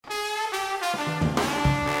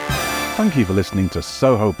Thank you for listening to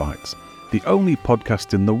Soho Bites, the only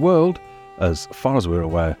podcast in the world, as far as we're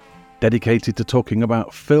aware, dedicated to talking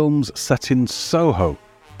about films set in Soho,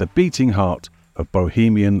 the beating heart of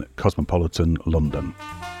bohemian cosmopolitan London.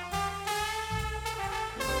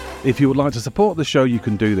 If you would like to support the show, you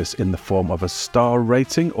can do this in the form of a star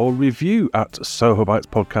rating or review at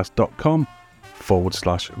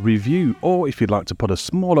sohobitespodcast.com/review, or if you'd like to put a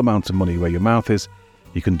small amount of money where your mouth is,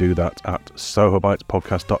 you can do that at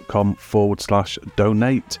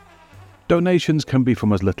sohobitespodcast.com/donate. Donations can be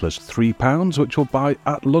from as little as £3, which will buy,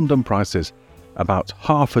 at London prices, about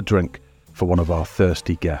half a drink for one of our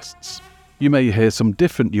thirsty guests. You may hear some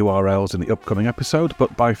different URLs in the upcoming episode,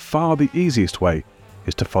 but by far the easiest way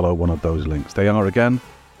is to follow one of those links. They are, again,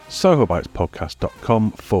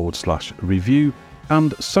 sohobitespodcast.com/review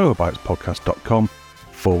and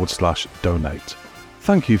sohobitespodcast.com/donate.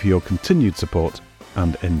 Thank you for your continued support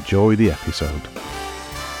and enjoy the episode.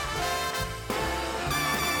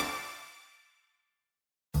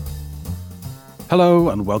 Hello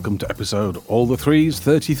and welcome to episode All the Threes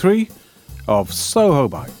 33 of Soho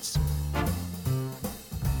Bites.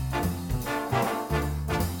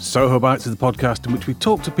 Soho Bites is the podcast in which we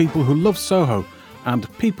talk to people who love Soho and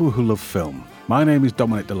people who love film. My name is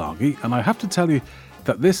Dominic DeLargy, and I have to tell you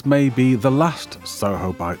that this may be the last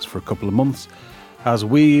Soho Bites for a couple of months, as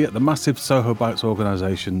we, the massive Soho Bites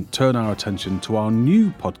organisation, turn our attention to our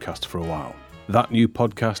new podcast for a while. That new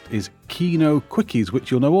podcast is Kino Quickies,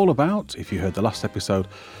 which you'll know all about if you heard the last episode,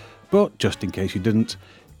 but just in case you didn't,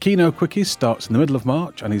 Kino Quickies starts in the middle of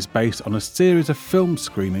March and is based on a series of film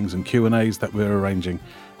screenings and Q&As that we're arranging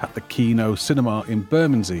at the Kino Cinema in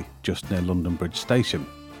Bermondsey, just near London Bridge Station.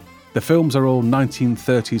 The films are all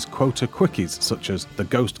 1930s quota quickies, such as The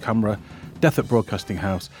Ghost Camera, Death at Broadcasting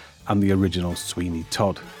House, and the original Sweeney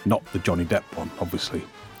Todd, not the Johnny Depp one, obviously.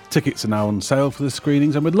 Tickets are now on sale for the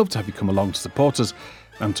screenings, and we'd love to have you come along to support us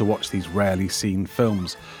and to watch these rarely seen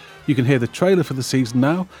films. You can hear the trailer for the season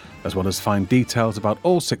now, as well as find details about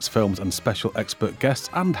all 6 films and special expert guests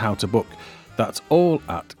and how to book. That's all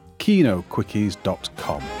at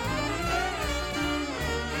kinoquickies.com.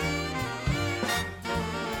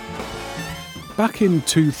 Back in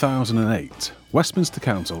 2008, Westminster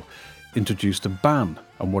Council introduced a ban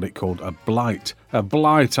on what it called a blight,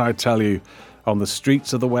 I tell you, on the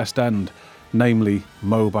streets of the West End, namely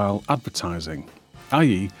mobile advertising,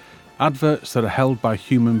 i.e. adverts that are held by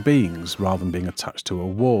human beings rather than being attached to a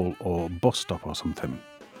wall or bus stop or something.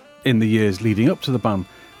 In the years leading up to the ban,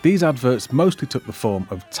 these adverts mostly took the form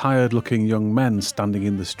of tired-looking young men standing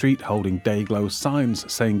in the street holding day-glow signs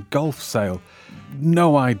saying golf sale.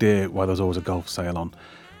 No idea why there was always a golf sale on,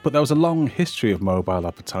 but there was a long history of mobile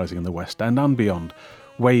advertising in the West End and beyond,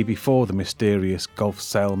 way before the mysterious golf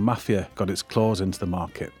sale mafia got its claws into the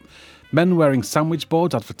market. Men wearing sandwich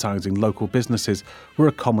boards advertising local businesses were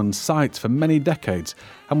a common sight for many decades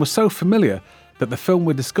and were so familiar that the film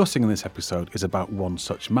we're discussing in this episode is about one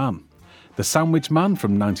such man. The Sandwich Man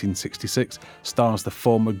from 1966 stars the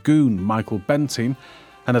former goon Michael Bentine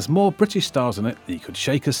and has more British stars in it than you could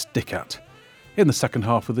shake a stick at. In the second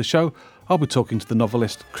half of the show, I'll be talking to the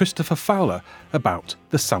novelist Christopher Fowler about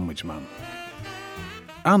The Sandwich Man.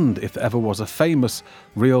 And if there ever was a famous,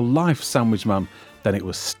 real-life sandwich man, then it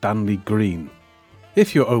was Stanley Green.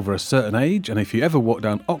 If you're over a certain age, and if you ever walk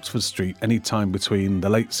down Oxford Street any time between the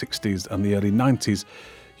late 60s and the early 90s,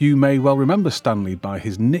 you may well remember Stanley by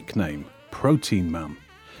his nickname, Protein Man.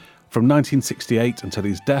 From 1968 until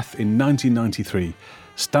his death in 1993,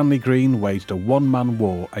 Stanley Green waged a one-man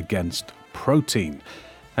war against protein,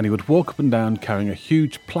 and he would walk up and down carrying a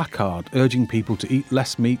huge placard urging people to eat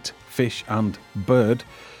less meat, fish and bird,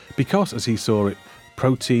 because, as he saw it,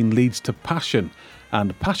 protein leads to passion,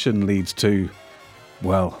 and passion leads to,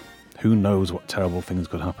 well, who knows what terrible things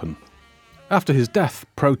could happen. After his death,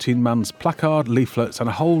 Protein Man's placard, leaflets and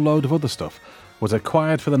a whole load of other stuff was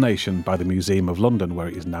acquired for the nation by the Museum of London, where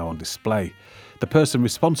it is now on display. The person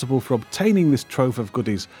responsible for obtaining this trove of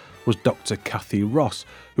goodies was Dr. Kathy Ross,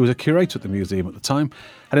 who was a curator at the museum at the time,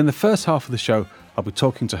 and in the first half of the show I'll be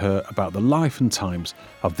talking to her about the life and times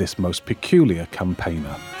of this most peculiar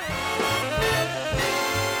campaigner.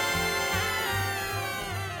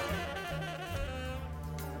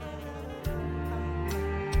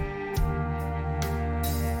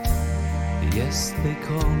 Yes, they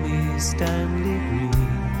call me Stanley Green.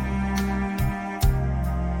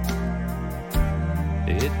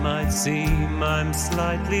 It might seem I'm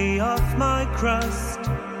slightly off my crust,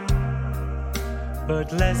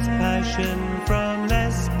 but less passion from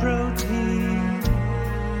less protein.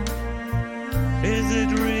 Is it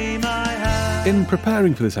dream I have? In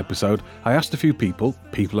preparing for this episode, I asked a few people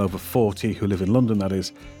over 40 who live in London that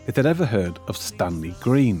is, if they'd ever heard of Stanley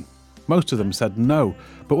Green. Most of them said no,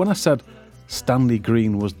 but when I said Stanley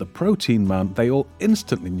Green was the protein man, they all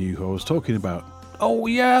instantly knew who I was talking about. Oh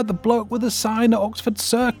yeah, the bloke with the sign at Oxford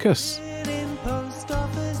Circus.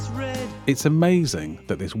 It's amazing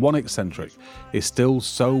that this one eccentric is still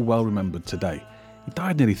so well remembered today. He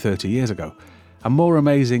died nearly 30 years ago. And more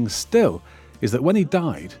amazing still is that when he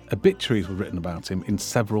died, obituaries were written about him in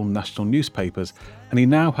several national newspapers, and he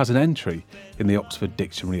now has an entry in the Oxford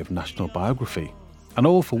Dictionary of National Biography. And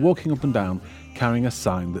all for walking up and down carrying a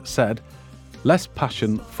sign that said, less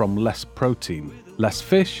passion from less protein, less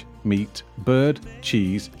fish, meat, bird,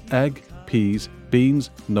 cheese, egg, peas,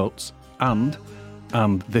 beans, nuts, and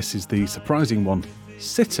this is the surprising one,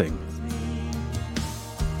 sitting.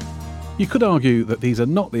 You could argue that these are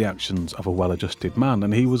not the actions of a well-adjusted man,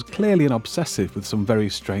 and he was clearly an obsessive with some very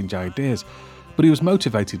strange ideas, but he was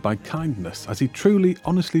motivated by kindness, as he truly,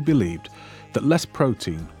 honestly believed that less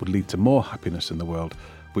protein would lead to more happiness in the world,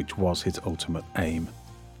 which was his ultimate aim.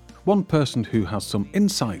 One person who has some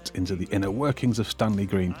insight into the inner workings of Stanley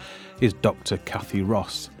Green is Dr. Cathy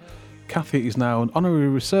Ross. Cathy is now an honorary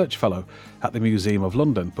research fellow at the Museum of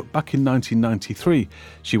London, but back in 1993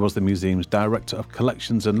 she was the museum's Director of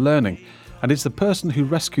Collections and Learning, and is the person who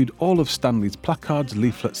rescued all of Stanley's placards,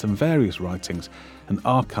 leaflets and various writings and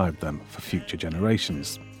archived them for future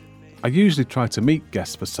generations. I usually try to meet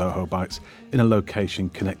guests for Soho Bites in a location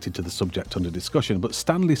connected to the subject under discussion, but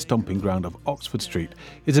Stanley's stomping ground of Oxford Street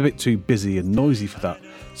is a bit too busy and noisy for that,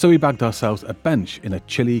 so we bagged ourselves a bench in a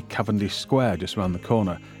chilly Cavendish Square just round the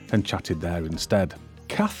corner and chatted there instead.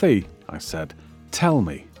 Cathy, I said, tell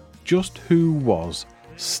me, just who was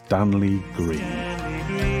Stanley Green?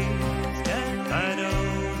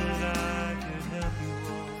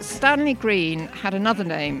 Stanley Green had another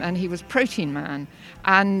name, and he was Protein Man.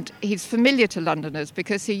 And he's familiar to Londoners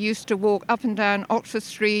because he used to walk up and down Oxford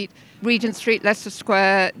Street, Regent Street, Leicester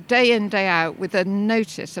Square, day in, day out, with a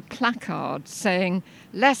notice, a placard saying,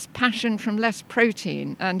 less passion from less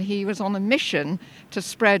protein. And he was on a mission to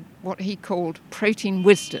spread what he called protein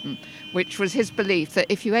wisdom, which was his belief that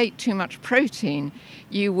if you ate too much protein,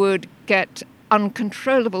 you would get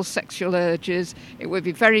uncontrollable sexual urges. It would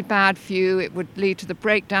be very bad for you. It would lead to the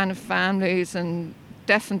breakdown of families and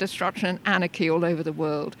death and destruction and anarchy all over the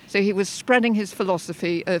world. So he was spreading his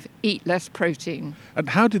philosophy of eat less protein. And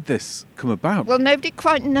how did this come about? Well, nobody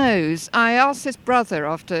quite knows. I asked his brother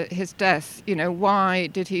after his death, why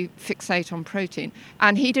did he fixate on protein?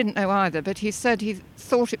 And he didn't know either, but he said he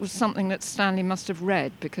thought it was something that Stanley must have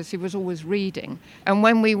read because he was always reading. And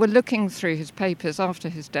when we were looking through his papers after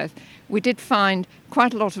his death, we did find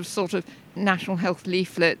quite a lot of sort of national health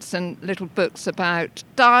leaflets and little books about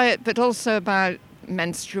diet, but also about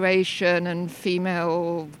menstruation and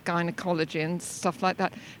female gynecology and stuff like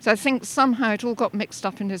that. So I think somehow it all got mixed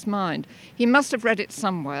up in his mind. He must have read it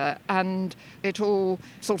somewhere, and it all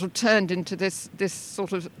sort of turned into this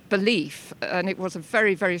sort of belief, and it was a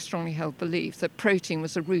very, very strongly held belief that protein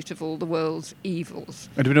was the root of all the world's evils.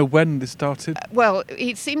 And do we know when this started? Well,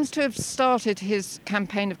 he seems to have started his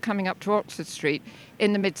campaign of coming up to Oxford Street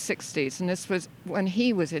in the mid-60s, and this was when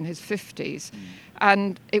he was in his 50s.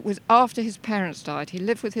 And it was after his parents died. He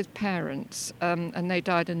lived with his parents, and they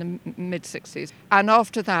died in the mid-60s. And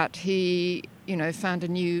after that, he, found a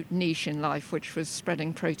new niche in life, which was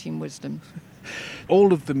spreading protein wisdom.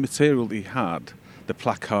 All of the material that he had, the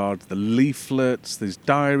placards, the leaflets, these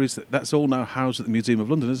diaries, that's all now housed at the Museum of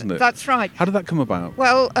London, isn't it? That's right. How did that come about?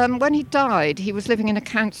 Well, when he died, he was living in a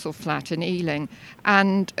council flat in Ealing,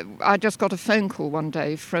 and I just got a phone call one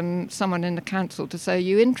day from someone in the council to say, are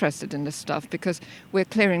you interested in this stuff? Because we're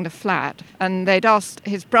clearing the flat. And they'd asked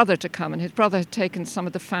his brother to come, and his brother had taken some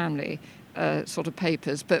of the family sort of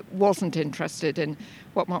papers, but wasn't interested in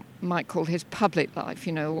what one might call his public life,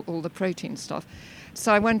 all the protein stuff.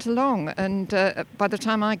 So I went along, and by the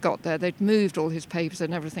time I got there, they'd moved all his papers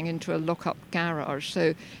and everything into a lock-up garage.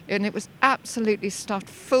 And it was absolutely stuffed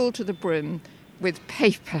full to the brim with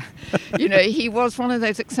paper. He was one of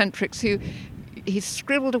those eccentrics who he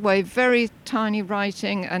scribbled away very tiny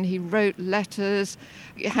writing, and he wrote letters.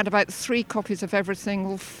 He had about 3 copies of everything,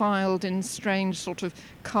 all filed in strange sort of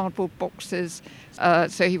cardboard boxes.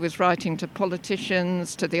 So he was writing to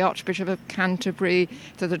politicians, to the Archbishop of Canterbury,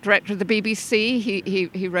 to the director of the BBC.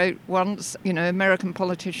 He wrote once, American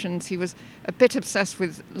politicians. He was a bit obsessed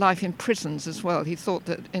with life in prisons as well. He thought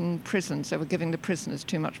that in prisons they were giving the prisoners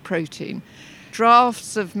too much protein.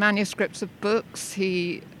 Drafts of manuscripts of books.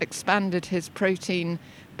 He expanded his protein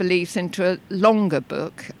beliefs into a longer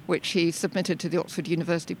book, which he submitted to the Oxford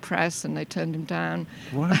University Press, and they turned him down.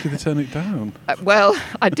 Why did they turn it down? Well,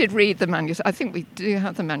 I did read the manuscript. I think we do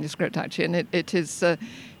have the manuscript, actually, and it is,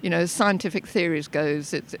 as scientific theories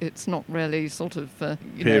goes, it's not really sort of...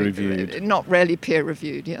 peer-reviewed. Not really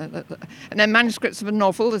peer-reviewed, yeah. And then manuscripts of a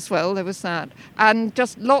novel as well, there was that. And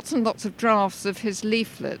just lots and lots of drafts of his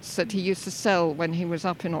leaflets that he used to sell when he was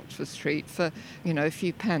up in Oxford Street for, a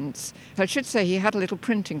few pence. I should say he had a little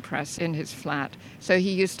printing press in his flat, so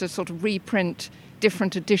he used to sort of reprint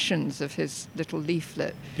different editions of his little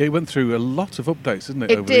leaflet. Yeah, he went through a lot of updates, didn't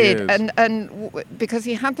it, It over did, the years? and because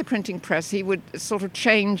he had the printing press, he would sort of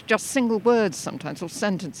change just single words sometimes, or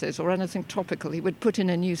sentences, or anything topical. He would put in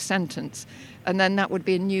a new sentence, and then that would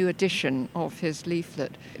be a new edition of his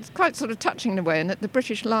leaflet. It's quite sort of touching in a way, and the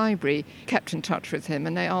British Library kept in touch with him,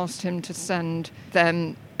 and they asked him to send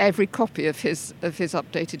them every copy of his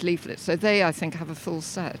updated leaflet. So they, I think, have a full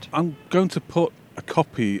set. I'm going to put a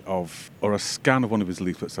copy of, or a scan of one of his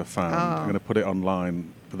leaflets I found. I'm going to put it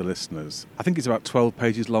online for the listeners. I think it's about 12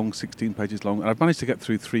 pages long, 16 pages long, and I've managed to get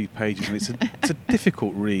through 3 pages, and it's a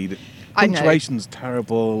difficult read. Punctuation's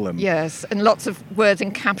terrible. And yes, and lots of words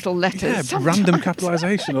in capital letters. Yeah, sometimes. Random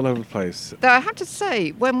capitalisation all over the place. Though I have to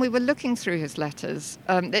say, when we were looking through his letters,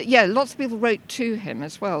 lots of people wrote to him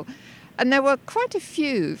as well. And there were quite a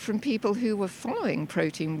few from people who were following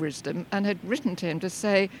Protein Wisdom and had written to him to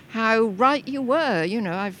say how right you were.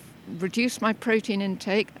 I've reduced my protein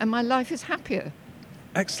intake and my life is happier.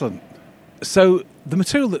 Excellent. So the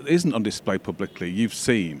material that isn't on display publicly, you've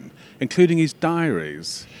seen, including his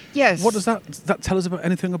diaries. Yes. What does that tell us about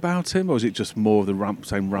anything about him, or is it just more of the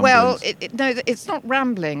same ramblings? Well, no, it's not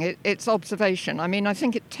rambling. It's observation. I mean, I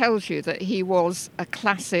think it tells you that he was a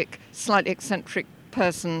classic, slightly eccentric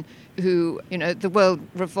person who, the world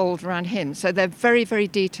revolved around him. So they're very, very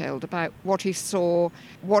detailed about what he saw,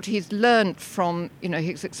 what he's learned from,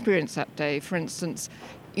 his experience that day. For instance,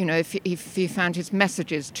 if he found his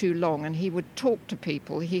messages too long and he would talk to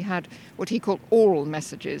people, he had what he called oral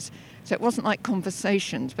messages. So it wasn't like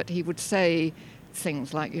conversations, but he would say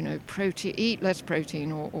things like, protein, eat less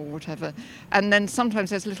protein or whatever. And then sometimes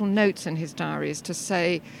there's little notes in his diaries to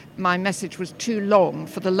say, my message was too long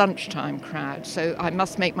for the lunchtime crowd, so I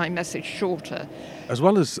must make my message shorter. As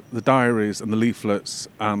well as the diaries and the leaflets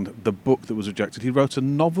and the book that was rejected, he wrote a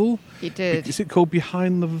novel. He did. Is it called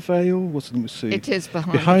Behind the Veil? Let me see. It is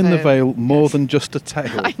Behind the Veil, More Than Just a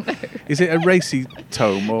Tale. I know. Is it a racy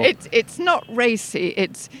tome? Or? It's not racy.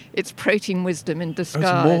 It's Protein Wisdom in disguise.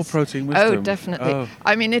 Oh, it's more Protein Wisdom. Oh, definitely. Oh.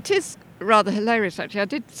 I mean, it is rather hilarious, actually. I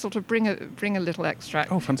did sort of bring a little extract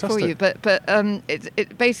for you, but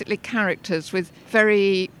it's basically characters with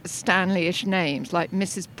very Stanley-ish names, like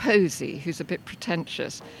Mrs. Posey, who's a bit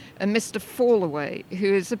pretentious, and Mr. Fallaway,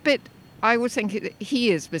 who is a bit... I would think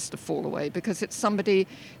he is Mr. Fallaway because it's somebody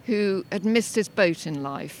who had missed his boat in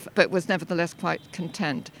life but was nevertheless quite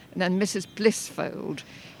content. And then Mrs. Blissfold,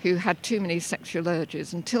 who had too many sexual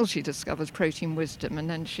urges until she discovers Protein Wisdom,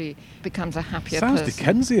 and then she becomes a happier person. Sounds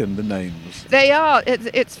Dickensian, the names. They are.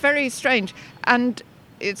 It's very strange. And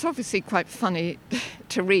it's obviously quite funny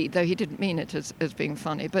to read, though he didn't mean it as being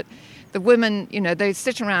funny. But the women, they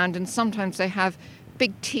sit around and sometimes they have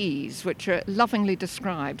big teas, which are lovingly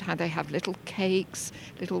described, how they have little cakes,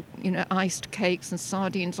 little, iced cakes and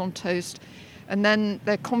sardines on toast. And then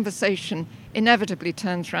their conversation inevitably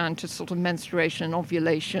turns around to sort of menstruation and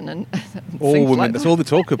ovulation and all things women, like that's that. all they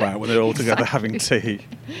talk about when they're all together having tea.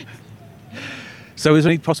 So is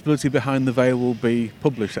there any possibility Behind the Veil will be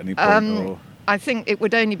published at any point? Or? I think it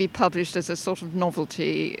would only be published as a sort of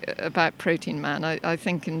novelty about Protein Man. I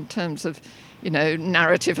think in terms of,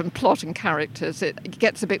 narrative and plot and characters, it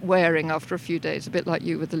gets a bit wearing after a few days, a bit like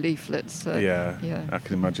you with the leaflets. Yeah, I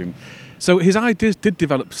can imagine. So his ideas did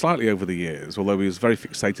develop slightly over the years, although he was very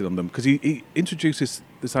fixated on them, because he introduces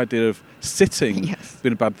this idea of sitting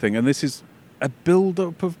being a bad thing, and this is a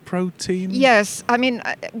build-up of protein? Yes, I mean,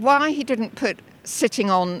 why he didn't put sitting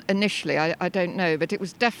on initially, I don't know, but it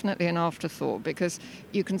was definitely an afterthought, because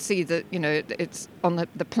you can see that, it's on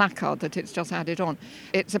the placard that it's just added on.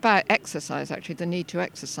 It's about exercise, actually, the need to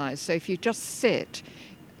exercise. So if you just sit,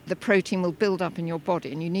 the protein will build up in your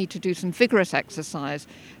body, and you need to do some vigorous exercise.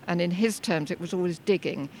 And in his terms, it was always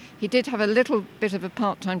digging. He did have a little bit of a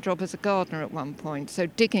part-time job as a gardener at one point, so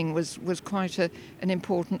digging was quite an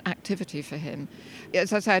important activity for him.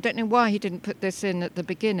 As I say, I don't know why he didn't put this in at the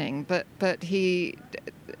beginning, but he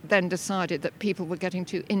then decided that people were getting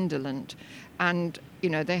too indolent, and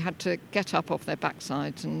they had to get up off their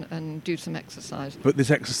backsides and do some exercise. But this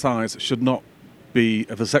exercise should not be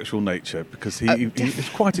of a sexual nature, because he was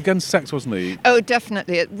quite against sex, wasn't he? Oh,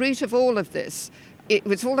 definitely. At root of all of this, it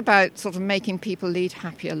was all about sort of making people lead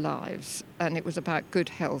happier lives, and it was about good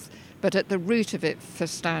health. But at the root of it for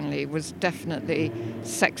Stanley was definitely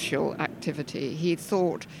sexual activity. He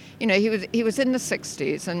thought, he was in the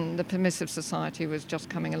 60s and the permissive society was just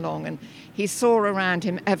coming along, and he saw around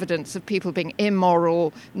him evidence of people being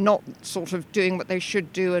immoral, not sort of doing what they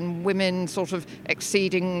should do, and women sort of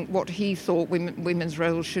exceeding what he thought women's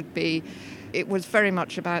roles should be. It was very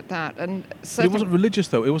much about that. And he wasn't religious,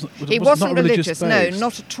 though. He wasn't not religious, no, based.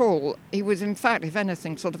 not at all. He was, in fact, if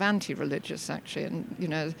anything, sort of anti-religious, actually.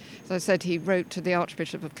 And, as I said, he wrote to the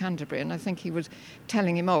Archbishop of Canterbury, and I think he was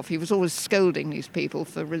telling him off. He was always scolding these people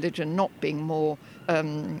for religion not being more...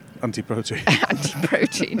 anti-protein.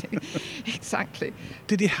 Anti-protein, exactly.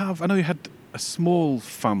 Did he have... I know he had a small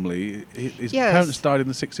family. His parents died in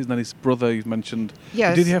the 60s, and then his brother, you mentioned.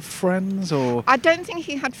 Yes. Did he have friends, or...? I don't think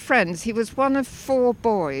he had friends. He was one of 4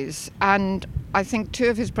 boys, and I think 2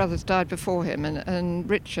 of his brothers died before him, and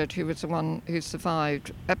Richard, who was the one who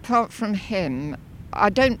survived. Apart from him, I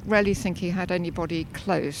don't really think he had anybody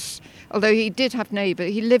close, although he did have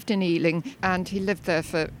neighbours. He lived in Ealing, and he lived there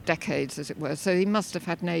for decades, as it were, so he must have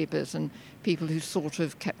had neighbours and people who sort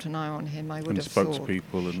of kept an eye on him, I would have thought. And spoke to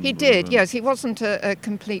people. And he did, yes. He wasn't a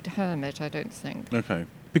complete hermit, I don't think. Okay.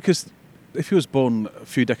 Because if he was born a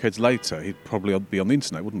few decades later, he'd probably be on the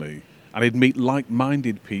internet, wouldn't he? And he'd meet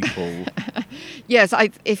like-minded people. Yes,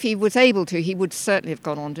 if he was able to, he would certainly have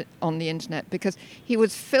gone on the internet, because he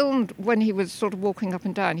was filmed when he was sort of walking up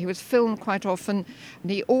and down. He was filmed quite often,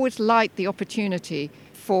 and he always liked the opportunity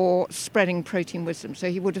for spreading protein wisdom. So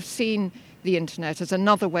he would have seen the internet as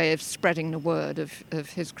another way of spreading the word of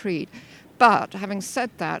his creed. But having said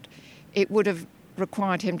that, it would have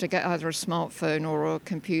required him to get either a smartphone or a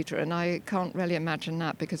computer, and I can't really imagine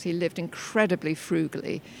that, because he lived incredibly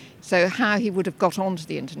frugally. So how he would have got onto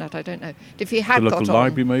the internet, I don't know. If he had got on... A local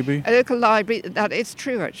library, maybe? A local library, that is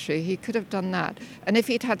true, actually. He could have done that. And if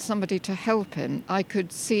he'd had somebody to help him, I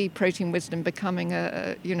could see Protein Wisdom becoming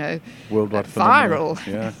worldwide viral.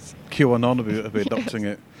 Yeah. QAnon will be adopting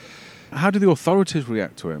it. How did the authorities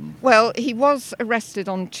react to him? Well, he was arrested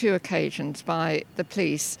on 2 occasions by the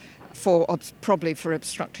police probably for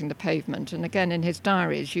obstructing the pavement. And again, in his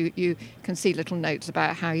diaries, you can see little notes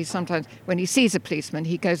about how he sometimes, when he sees a policeman,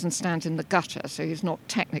 he goes and stands in the gutter, so he's not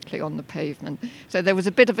technically on the pavement. So there was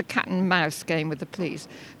a bit of a cat and mouse game with the police.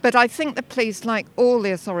 But I think the police, like all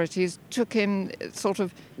the authorities, took him sort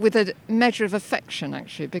of with a measure of affection,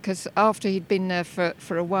 actually, because after he'd been there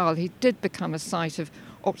for a while, he did become a sight of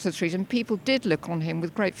Oxford Street, and people did look on him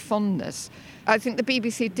with great fondness. I think the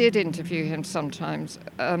BBC did interview him sometimes,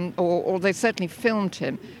 or they certainly filmed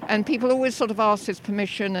him, and people always sort of asked his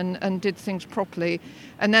permission and did things properly.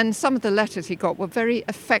 And then some of the letters he got were very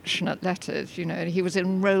affectionate letters, He was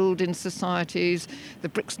enrolled in societies. The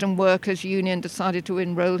Brixton Workers' Union decided to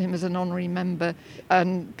enrol him as an honorary member,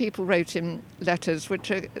 and people wrote him letters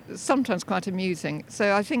which are sometimes quite amusing.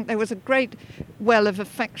 So I think there was a great well of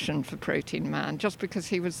affection for Protein Man, just because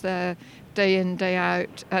he was there day in, day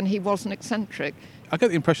out, and he wasn't eccentric. I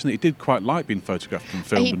get the impression that he did quite like being photographed and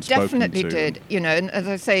filmed and spoken to. He definitely did, and as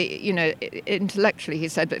I say, intellectually he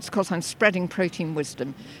said, it's because I'm spreading protein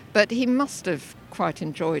wisdom. But he must have quite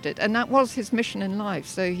enjoyed it, and that was his mission in life.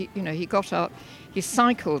 So he got up, he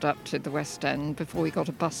cycled up to the West End before he got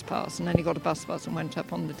a bus pass, and then he got a bus pass and went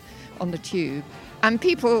up on the tube. And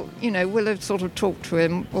people, will have sort of talked to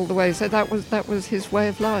him all the way. So that was his way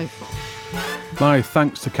of life. My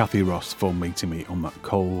thanks to Kathy Ross for meeting me on that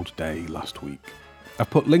cold day last week. I've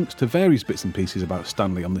put links to various bits and pieces about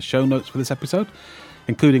Stanley on the show notes for this episode,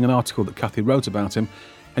 including an article that Kathy wrote about him,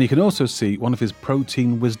 and you can also see one of his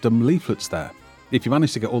Protein Wisdom leaflets there. If you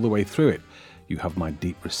manage to get all the way through it, you have my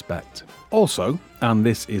deep respect. Also, and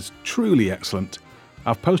this is truly excellent,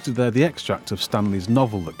 I've posted there the extract of Stanley's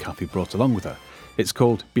novel that Kathy brought along with her. It's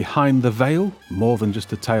called Behind the Veil, More Than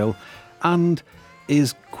Just a Tale, and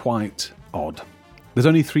is quite odd. There's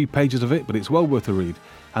only 3 pages of it, but it's well worth a read.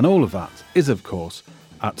 And all of that is, of course,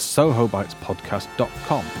 at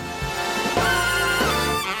sohobitespodcast.com.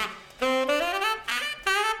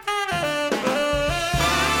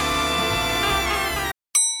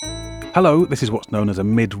 Hello, this is what's known as a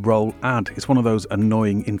mid-roll ad. It's one of those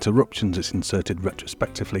annoying interruptions that's inserted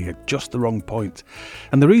retrospectively at just the wrong point.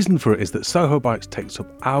 And the reason for it is that Soho Bites takes up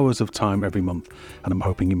hours of time every month, and I'm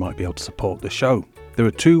hoping you might be able to support the show. There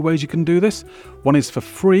are 2 ways you can do this. One is for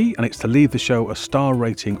free, and it's to leave the show a star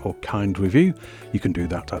rating or kind review. You can do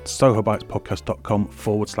that at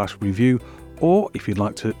sohobitespodcast.com/review. Or if you'd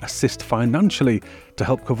like to assist financially to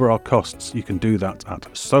help cover our costs, you can do that at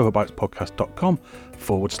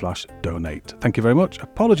sohobitespodcast.com/donate. Thank you very much.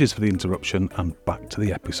 Apologies for the interruption, and back to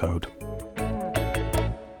the episode.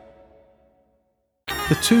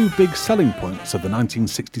 The two big selling points of the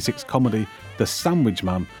 1966 comedy The Sandwich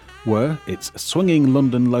Man were its swinging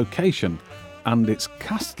London location and its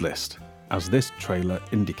cast list, as this trailer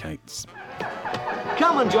indicates.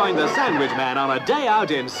 Come and join the Sandwich Man on a day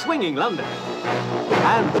out in swinging London.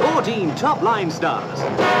 And 14 top-line stars.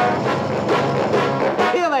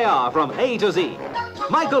 Here they are from A to Z.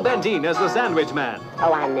 Michael Bentine as the Sandwich Man.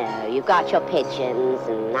 Oh, I know. You've got your pigeons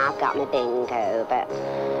and I've got my bingo, but,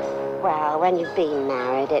 well, when you've been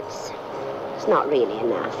married, it's not really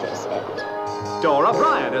enough, is it? Dora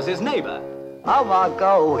Bryan as his neighbour. Oh, my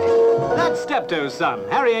God. That's Steptoe's son,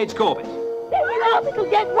 Harry H. Corbett. It'll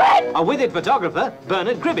get wet. A with-it photographer,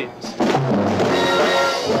 Bernard Cribbins.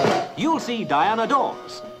 You'll see Diana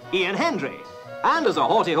Dawes, Ian Hendry, and as a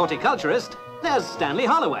haughty horticulturist, there's Stanley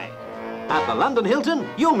Holloway. At the London Hilton,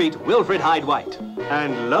 you'll meet Wilfred Hyde-White.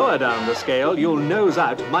 And lower down the scale, you'll nose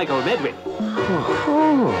out Michael Medwin.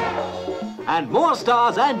 And more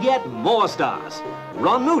stars and yet more stars.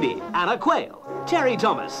 Ron Moody, Anna Quayle, Terry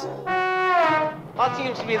Thomas. What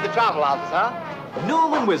seems to be the trouble, officer?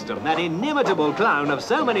 Norman Wisdom, that inimitable clown of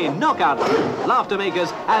so many knockout laughter makers,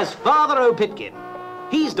 as Father O'Pitkin.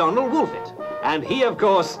 He's Donald Wolfett, and he, of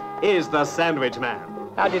course, is the Sandwich Man.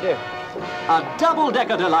 How do you do? A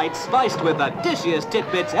double-decker delight spiced with the dishiest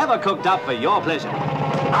titbits ever cooked up for your pleasure.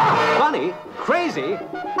 Funny, crazy,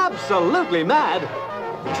 absolutely mad.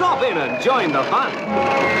 Drop in and join the fun.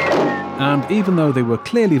 And even though they were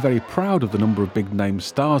clearly very proud of the number of big-name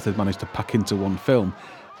stars they'd managed to pack into one film,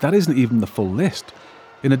 that isn't even the full list.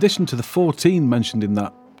 In addition to the 14 mentioned in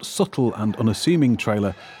that subtle and unassuming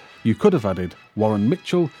trailer, you could have added Warren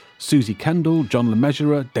Mitchell, Susie Kendall, John Le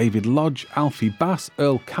Mesurier, David Lodge, Alfie Bass,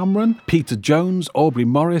 Earl Cameron, Peter Jones, Aubrey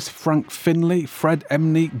Morris, Frank Finlay, Fred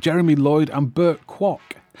Emney, Jeremy Lloyd and Burt Kwok.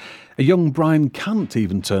 A young Brian Cant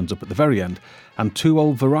even turns up at the very end, and two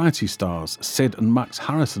old variety stars, Sid and Max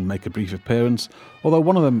Harrison, make a brief appearance, although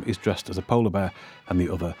one of them is dressed as a polar bear and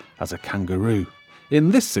the other as a kangaroo.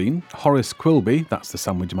 In this scene, Horace Quilby, that's the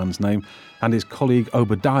Sandwich Man's name, and his colleague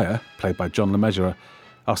Obadiah, played by John Le Mesurier,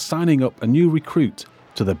 are signing up a new recruit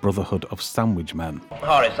to the Brotherhood of Sandwich Men.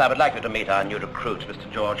 Horace, I would like you to meet our new recruit, Mr.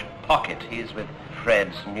 George Pocket. He's with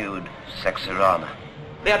Fred's nude sexorama.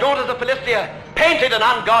 They are daughters of Philistia, painted and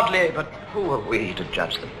ungodly, but who are we to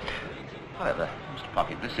judge them? However, Mr.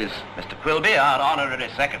 Pocket, this is Mr. Quilby, our honorary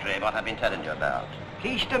secretary, what I've been telling you about.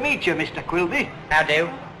 Pleased to meet you, Mr. Quilby. How do?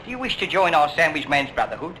 Do you wish to join our Sandwich Men's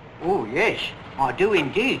Brotherhood? Oh, yes, I do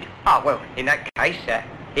indeed. Ah, well, in that case,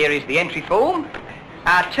 here is the entry form.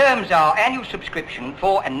 Our terms are annual subscription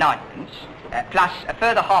for and ninepence, plus a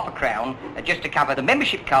further £0.50 just to cover the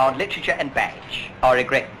membership card, literature and badge. I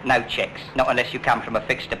regret no cheques, not unless you come from a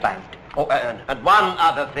fixed abode. Oh, and one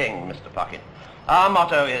other thing, Mr. Pocket. Our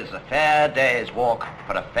motto is a fair day's walk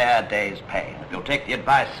for a fair day's pay. If you'll take the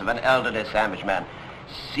advice of an elderly sandwich man,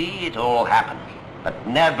 see it all happen, but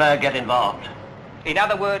never get involved. In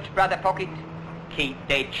other words, Brother Pocket, keep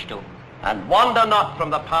dead still. And wander not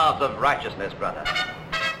from the paths of righteousness, brother.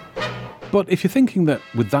 But if you're thinking that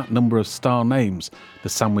with that number of star names, the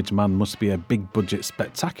Sandwich Man must be a big-budget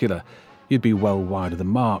spectacular, you'd be well wide of the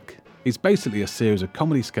mark. It's basically a series of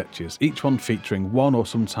comedy sketches, each one featuring one or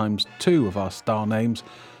sometimes two of our star names,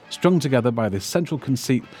 strung together by this central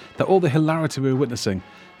conceit that all the hilarity we're witnessing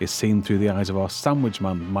is seen through the eyes of our Sandwich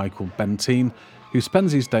Man, Michael Bentine, who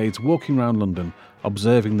spends his days walking around London,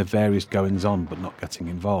 observing the various goings-on but not getting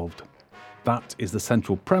involved. That is the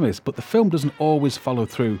central premise, but the film doesn't always follow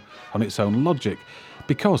through on its own logic,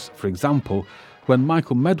 because, for example, when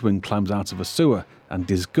Michael Medwin climbs out of a sewer and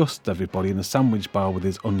disgusts everybody in a sandwich bar with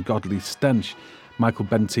his ungodly stench, Michael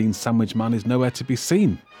Bentine's Sandwich Man is nowhere to be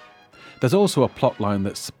seen. There's also a plot line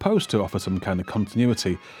that's supposed to offer some kind of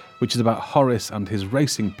continuity, which is about Horace and his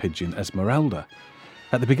racing pigeon Esmeralda.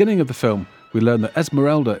 At the beginning of the film, we learn that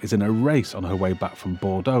Esmeralda is in a race on her way back from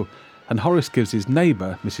Bordeaux, and Horace gives his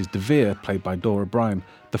neighbour, Mrs. De Vere, played by Dora Bryan,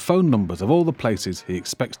 the phone numbers of all the places he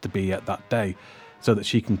expects to be at that day, so that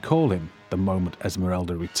she can call him the moment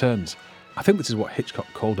Esmeralda returns. I think this is what Hitchcock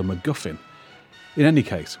called a MacGuffin. In any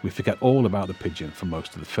case, we forget all about the pigeon for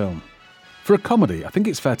most of the film. For a comedy, I think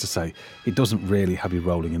it's fair to say it doesn't really have you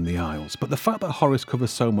rolling in the aisles, but the fact that Horace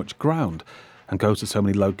covers so much ground and goes to so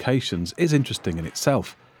many locations is interesting in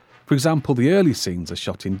itself. For example, the early scenes are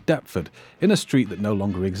shot in Deptford, in a street that no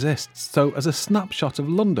longer exists, so as a snapshot of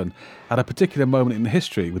London at a particular moment in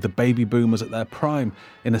history with the baby boomers at their prime,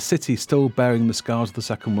 in a city still bearing the scars of the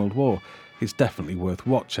Second World War, it's definitely worth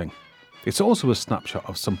watching. It's also a snapshot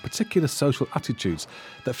of some particular social attitudes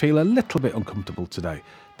that feel a little bit uncomfortable today.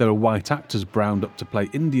 There are white actors browned up to play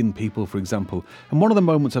Indian people, for example, and one of the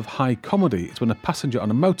moments of high comedy is when a passenger on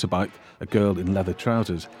a motorbike, a girl in leather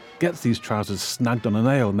trousers, gets these trousers snagged on a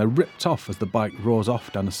nail and they're ripped off as the bike roars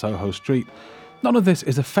off down a Soho street. None of this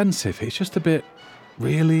is offensive, it's just a bit,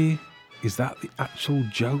 really? Is that the actual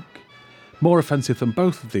joke? More offensive than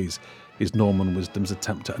both of these is Norman Wisdom's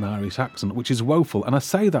attempt at an Irish accent, which is woeful, and I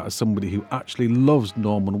say that as somebody who actually loves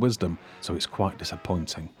Norman Wisdom, so it's quite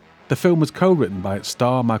disappointing. The film was co-written by its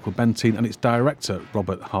star Michael Bentine and its director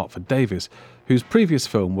Robert Hartford Davis, whose previous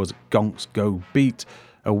film was Gonks Go Beat,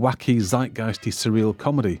 a wacky, zeitgeisty, surreal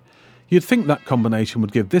comedy. You'd think that combination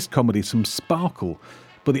would give this comedy some sparkle,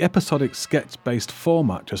 but the episodic sketch-based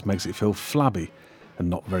format just makes it feel flabby and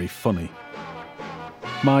not very funny.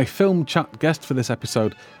 My film chat guest for this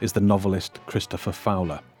episode is the novelist Christopher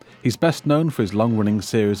Fowler. He's best known for his long-running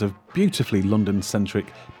series of beautifully London-centric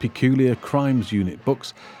Peculiar Crimes Unit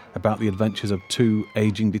books about the adventures of two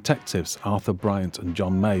ageing detectives, Arthur Bryant and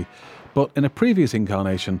John May. But in a previous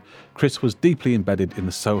incarnation, Chris was deeply embedded in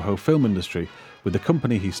the Soho film industry with the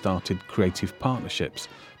company he started, Creative Partnerships,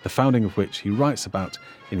 the founding of which he writes about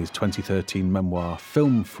in his 2013 memoir,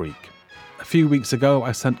 Film Freak. A few weeks ago,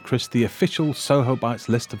 I sent Chris the official Soho Bites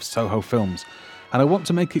list of Soho films, and I want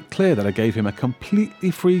to make it clear that I gave him a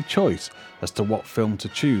completely free choice as to what film to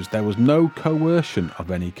choose. There was no coercion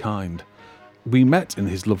of any kind. We met in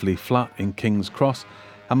his lovely flat in King's Cross,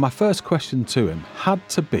 and my first question to him had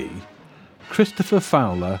to be, Christopher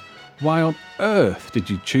Fowler, why on earth did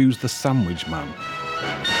you choose The Sandwich Man?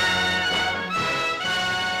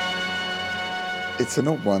 It's an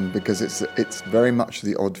odd one because it's very much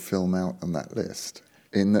the odd film out on that list,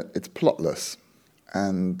 in that it's plotless,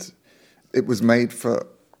 and it was made for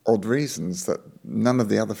odd reasons that none of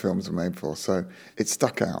the other films were made for, so it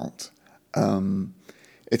stuck out.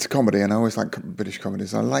 It's a comedy, and I always like British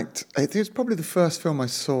comedies. I think it was probably the first film I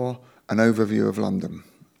saw an overview of London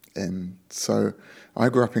in. So I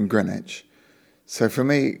grew up in Greenwich, so for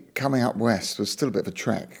me, coming up west was still a bit of a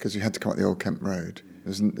trek because you had to come up the Old Kent Road.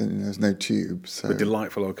 There's no tube. So. The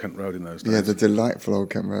delightful Old Kent Road in those days. Yeah, the delightful Old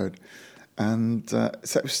Kent Road. And so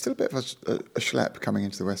it was still a bit of a schlep coming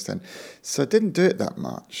into the West End. So I didn't do it that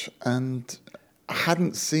much. And I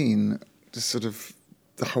hadn't seen just sort of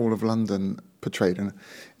the whole of London portrayed in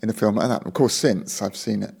a film like that. Of course, since I've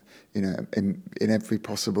seen it, in every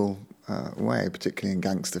possible way, particularly in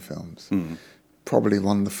gangster films. Mm. Probably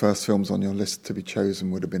one of the first films on your list to be chosen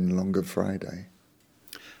would have been Long Good Friday.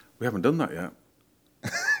 We haven't done that yet.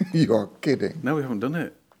 You are kidding. No, we haven't done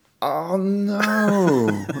it. Oh, no.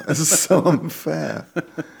 This is so unfair.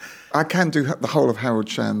 I can do the whole of Harold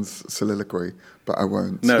Shan's soliloquy, but I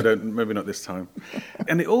won't. No, maybe not this time.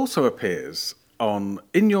 And it also appears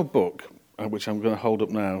in your book, which I'm going to hold up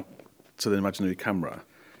now to the imaginary camera,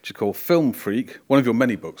 which is called Film Freak, one of your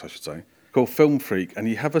many books, I should say, called Film Freak, and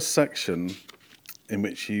you have a section in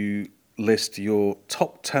which you list your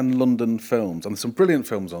top 10 London films, and there's some brilliant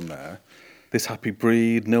films on there. This Happy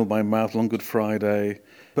Breed, Nil by Mouth, Long Good Friday.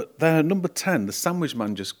 But then number 10, The Sandwich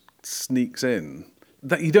Man just sneaks in.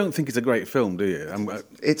 That you don't think it's a great film, do you?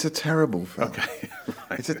 It's a terrible film. Okay,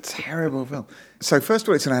 right. It's a terrible film. So first of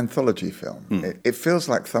all, it's an anthology film. It feels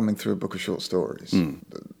like thumbing through a book of short stories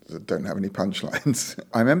that don't have any punchlines.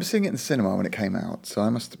 I remember seeing it in the cinema when it came out, so I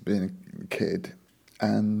must have been a kid.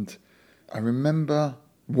 And I remember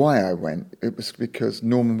why I went. It was because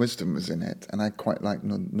Norman Wisdom was in it, and I quite like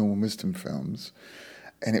Norman Wisdom films.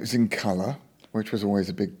 And it was in colour, which was always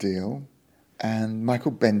a big deal. And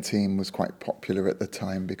Michael Bentine was quite popular at the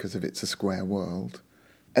time because of It's a Square World.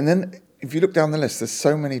 And then, if you look down the list, there's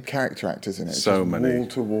so many character actors in it. So many.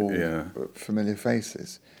 Wall-to-wall familiar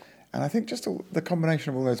faces. And I think just the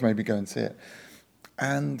combination of all those made me go and see it.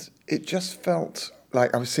 And it just felt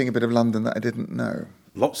like I was seeing a bit of London that I didn't know.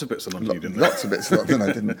 Lots of bits of London you didn't know. Lots of bits of London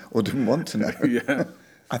I didn't, or didn't want to know. Yeah.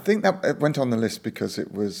 I think that it went on the list because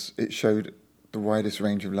it showed the widest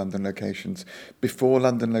range of London locations before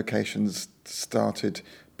London locations started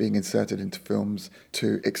being inserted into films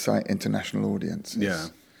to excite international audiences. Yeah.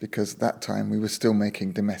 Because at that time we were still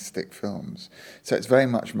making domestic films. So it's very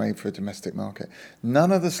much made for a domestic market.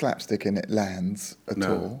 None of the slapstick in it lands at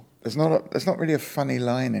all. There's not really a funny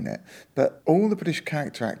line in it. But all the British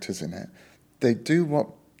character actors in it, they do what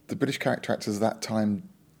the British character actors at that time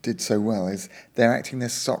did so well, is they're acting their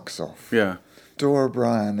socks off. Yeah. Dora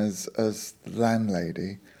Bryan as the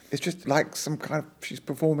landlady, it's just like some kind of, she's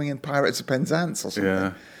performing in Pirates of Penzance or something.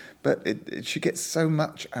 Yeah. But she gets so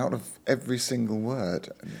much out of every single word.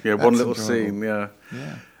 Yeah, one little scene, yeah.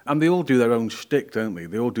 And they all do their own shtick, don't they?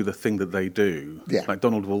 They all do the thing that they do. Yeah. Like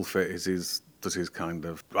Donald Wolfett is his does his kind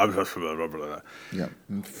of... Yeah.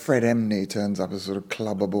 And Fred Emney turns up as sort of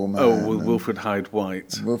clubbable man. Oh, Wilfred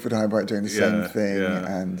Hyde-White. Wilfred Hyde-White doing the same thing.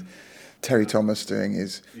 And Terry Thomas doing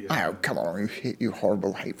his, oh, come on, you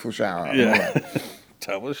horrible, hateful shower. Yeah.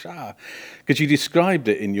 Terrible shower. Because you described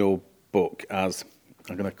it in your book as,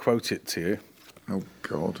 I'm going to quote it to you. Oh,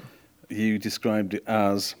 God. You described it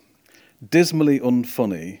as dismally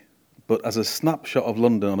unfunny, but as a snapshot of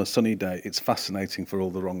London on a sunny day, it's fascinating for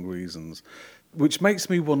all the wrong reasons. Which makes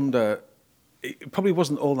me wonder, it probably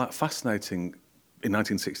wasn't all that fascinating in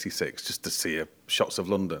 1966 just to see shots of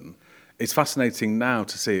London. It's fascinating now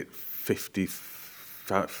to see it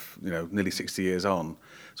 55, nearly 60 years on.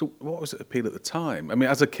 So what was it appeal at the time? I mean,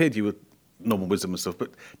 as a kid, you were normal wisdom and stuff,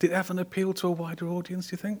 but did it have an appeal to a wider audience,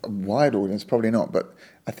 do you think? A wide audience, probably not, but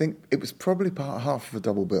I think it was probably half of a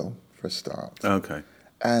double bill for a start. Okay.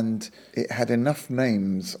 And it had enough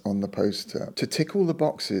names on the poster to tick all the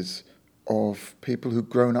boxes of people who've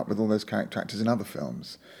grown up with all those character actors in other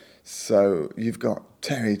films. So you've got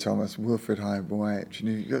Terry Thomas, Wilfred Hyde-White,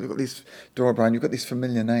 you've got these, Dora Bryan, you've got these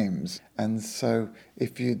familiar names. And so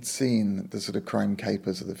if you'd seen the sort of crime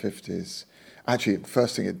capers of the 50s, actually, the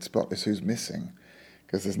first thing you'd spot is who's missing,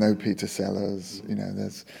 because there's no Peter Sellers,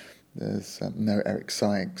 there's no Eric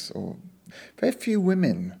Sykes, or very few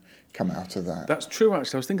women come out of that. That's true,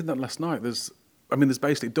 actually. I was thinking that last night. There's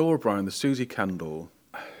basically Dora Bryan, there's Susie Kendall.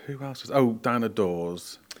 Who else was? Oh, Diana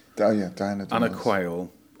Dawes. Oh, yeah, Diana Dawes. Anna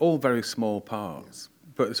Quayle. All very small parts.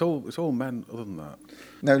 But it's all men other than that.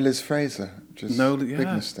 No Liz Fraser, just big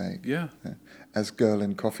mistake. Yeah. As girl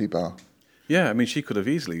in Coffee Bar. Yeah, I mean, she could have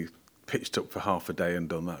easily pitched up for half a day and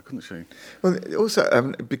done that, couldn't she? Well,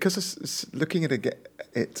 also, because looking at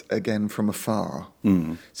it again from afar,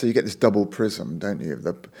 so you get this double prism, don't you,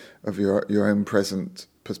 of your own present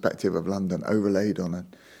perspective of London overlaid on a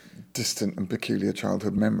distant and peculiar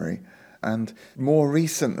childhood memory. And more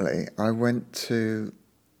recently, I went to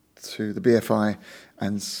the BFI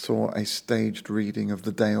and saw a staged reading of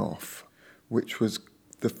The Day Off, which was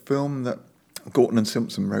the film that Gorton and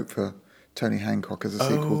Simpson wrote for Tony Hancock as a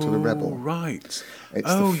sequel to The Rebel. Right.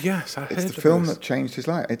 Yes, I heard It's of the film this. that changed his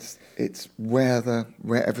life. It's where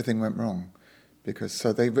everything went wrong, because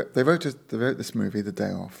they wrote this movie, The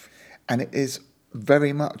Day Off, and it is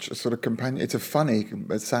very much a sort of companion. It's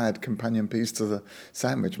a sad companion piece to The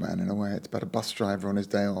Sandwich Man in a way. It's about a bus driver on his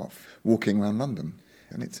day off walking around London.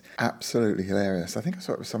 And it's absolutely hilarious. I think I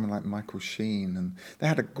saw it with someone like Michael Sheen, and they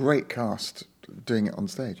had a great cast doing it on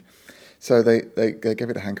stage. So they gave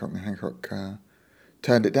it to Hancock, and Hancock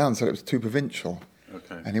turned it down, said it was too provincial.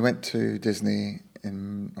 Okay. And he went to Disney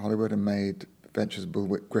in Hollywood and made Adventures of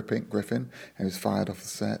Bullwhip Griffin, and was fired off the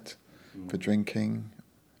set for drinking,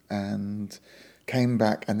 and came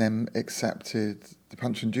back and then accepted The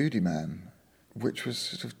Punch and Judy Man, which was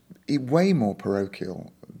sort of way more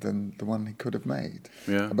parochial than the one he could have made.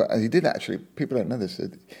 Yeah. But he did actually, people don't know this,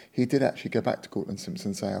 he did actually go back to Gorton Simpson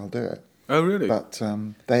and say, I'll do it. Oh, really? But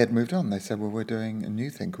they had moved on. They said, well, we're doing a new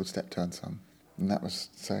thing called Step Turn Son. And that was,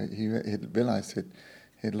 so he'd realised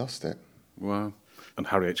he'd lost it. Wow. And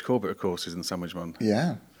Harry H. Corbett, of course, is in Sandwich Man.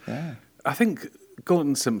 Yeah. I think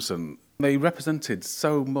Gorton Simpson, they represented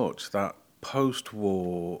so much that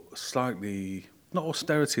post-war, slightly, not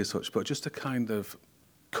austerity as such, but just a kind of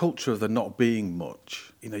culture of there not being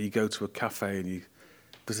much. You go to a cafe and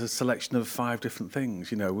there's a selection of 5 different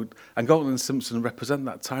things, and Gorton and Simpson represent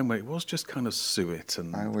that time where it was just kind of suet.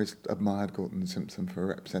 And I always admired Gorton and Simpson for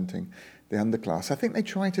representing the underclass. I think they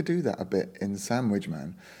try to do that a bit in Sandwich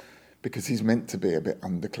Man, because he's meant to be a bit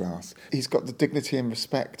underclass. He's got the dignity and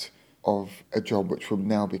respect of a job which will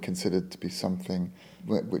now be considered to be something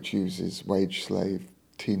which uses wage slave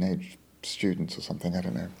teenage students or something, I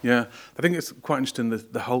don't know. Yeah, I think it's quite interesting,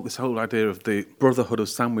 this whole idea of the brotherhood of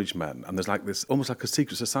sandwich men, and there's like this, almost like a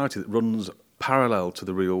secret society that runs parallel to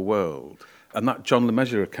the real world. And that John Le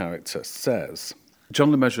Mesurier character says,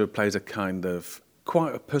 John Le Mesurier plays a kind of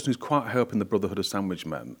quite a person who's quite high up in the brotherhood of sandwich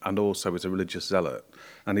men and also is a religious zealot.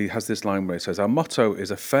 And he has this line where he says, our motto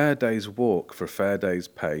is a fair day's walk for a fair day's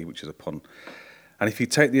pay, which is a pun. And if you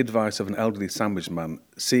take the advice of an elderly sandwich man,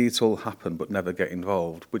 see it all happen but never get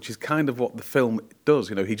involved, which is kind of what the film does.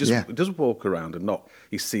 He does walk around and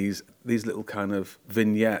he sees these little kind of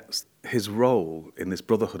vignettes. His role in this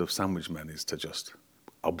brotherhood of sandwich men is to just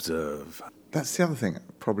observe. That's the other thing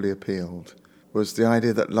that probably appealed, was the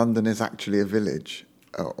idea that London is actually a village,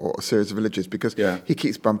 or a series of villages, because he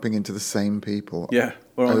keeps bumping into the same people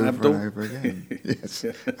over and over again. Yes,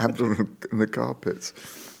 yeah. Abdul and the carpets.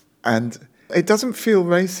 And it doesn't feel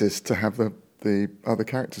racist to have the other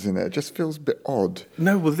characters in there. It just feels a bit odd.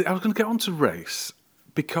 No, well, I was going to get on to race,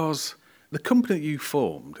 because The company that you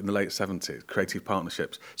formed in the late 70s, Creative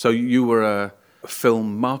Partnerships, so you were a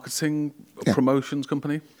film marketing promotions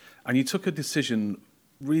company, and you took a decision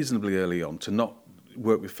reasonably early on to not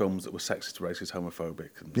work with films that were sexist, racist,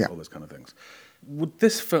 homophobic, and all those kind of things. Would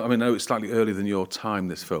this film, I mean, I know it's slightly earlier than your time,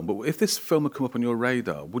 this film, but if this film had come up on your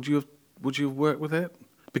radar, would you have worked with it?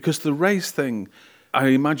 Because the race thing, I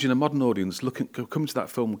imagine a modern audience coming to that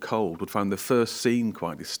film cold would find the first scene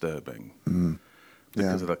quite disturbing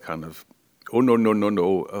because of that kind of,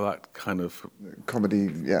 that kind of comedy,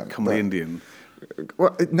 Indian.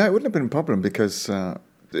 Well, no, it wouldn't have been a problem because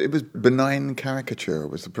it was benign caricature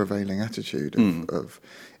was the prevailing attitude of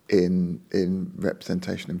in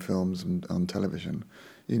representation in films and on television,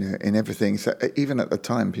 in everything. So even at the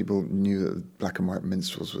time, people knew that black and white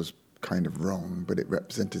minstrels was kind of wrong, but it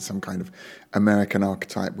represented some kind of American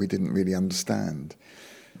archetype we didn't really understand.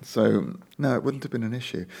 So no, it wouldn't have been an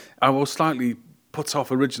issue. I was slightly put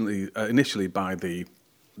off initially by the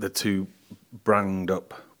two branged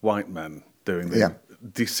up white men doing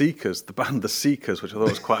the Seekers, the band The Seekers, which I thought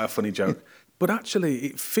was quite a funny joke. But actually,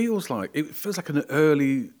 it feels like an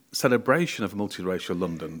early celebration of multiracial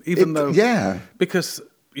London, because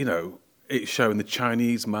it's showing the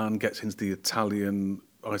Chinese man gets into the Italian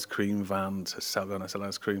ice cream van to sell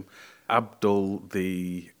ice cream. Abdul,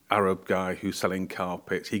 the Arab guy who's selling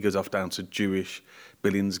carpets, he goes off down to Jewish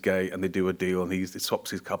Billingsgate and they do a deal and he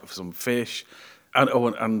swaps his carpet for some fish.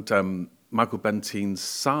 And Michael Bentine's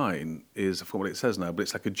sign is, I forget what it says now, but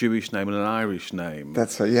it's like a Jewish name and an Irish name.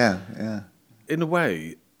 That's In a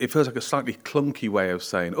way, it feels like a slightly clunky way of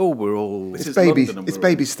saying, we're all... It's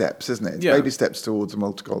baby steps, isn't it? It's baby steps towards a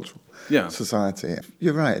multicultural society.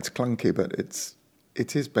 You're right, it's clunky, but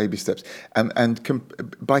it is baby steps.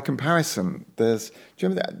 By comparison, do you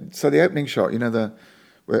remember that? So the opening shot,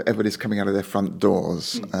 where everybody's coming out of their front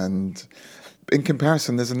doors, and in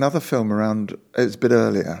comparison, there's another film around, it's a bit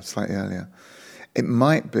earlier, slightly earlier. It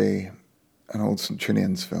might be an old St.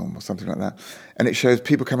 Trinian's film or something like that, and it shows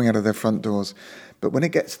people coming out of their front doors. But when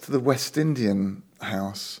it gets to the West Indian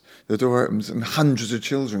house, the door opens and hundreds of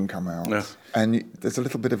children come out. And there's a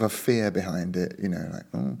little bit of a fear behind it,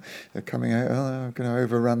 they're coming out, I'm going to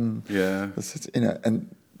overrun the city,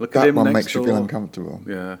 and that one makes you feel uncomfortable.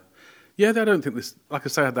 Yeah, I don't think this, like I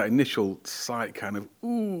say, I had that initial slight kind of,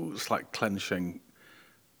 slight clenching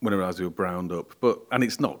when I realised they were browned up. And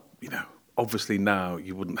it's not, obviously now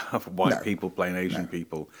you wouldn't have white people playing Asian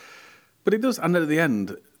people. But it does, and at the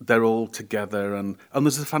end, they're all together, and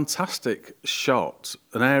there's a fantastic shot,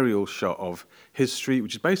 an aerial shot of his street,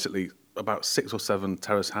 which is basically about 6 or 7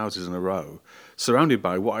 terrace houses in a row, surrounded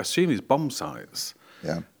by what I assume is bomb sites.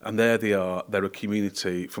 Yeah. And there they are, they're a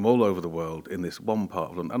community from all over the world in this one part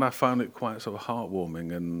of London, and I found it quite sort of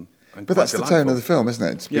heartwarming and but that's delightful. The tone of the film, isn't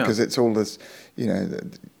it? It's because it's all this,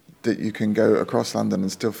 that you can go across London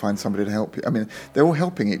and still find somebody to help you. I mean, they're all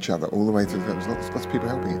helping each other all the way through the film. There's lots of people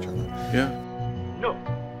helping each other. Yeah. No,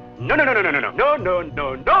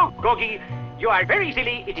 Goggy. You are very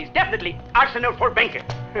silly. It is definitely Arsenal for Benker.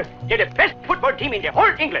 They're the best football team in the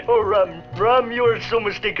whole England. Oh, Ram, you are so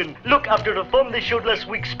mistaken. Look, after the form they showed last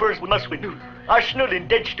week, Spurs must win. Arsenal in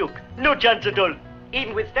dead stuck. No chance at all.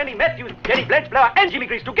 Even with Stanley Matthews, Jerry Blanchflower, and Jimmy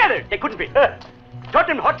Greaves together, they couldn't win.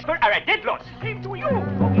 Tottenham Hotspur are a dead loss. Same to you.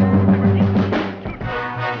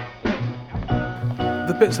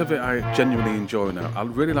 The bits of it I genuinely enjoy now. I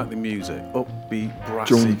really like the music, upbeat,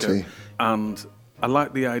 brassy, jaunty, and I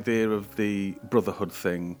like the idea of the brotherhood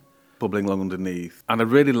thing bubbling along underneath. And I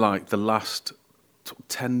really like the last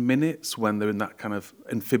 10 minutes when they're in that kind of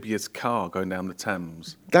amphibious car going down the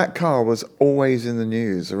Thames. That car was always in the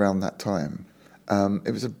news around that time.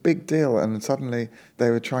 It was a big deal, and suddenly they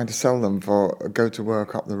were trying to sell them for go to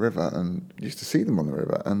work up the river, and used to see them on the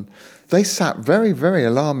river, and they sat very, very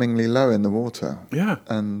alarmingly low in the water. Yeah,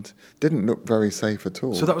 and didn't look very safe at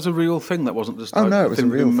all. So that was a real thing. That wasn't just it was a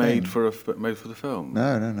real made thing. for the film.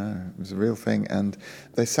 No, it was a real thing, and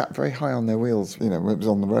they sat very high on their wheels. When it was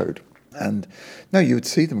on the road, and you would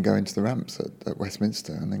see them go into the ramps at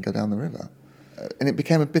Westminster and then go down the river, and it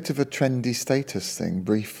became a bit of a trendy status thing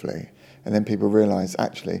briefly. And then people realised,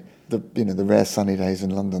 actually, the rare sunny days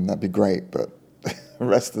in London, that'd be great, but the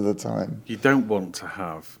rest of the time... You don't want to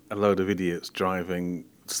have a load of idiots driving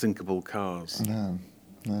sinkable cars down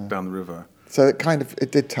the river. So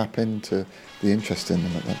it did tap into the interest in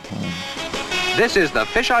them at that time. This is the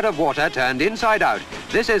fish out of water turned inside out,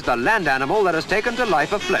 This is the land animal that has taken to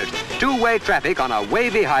life afloat. Two-way traffic on a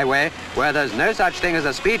wavy highway where there's no such thing as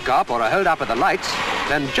a speed cop or a hold-up at the lights,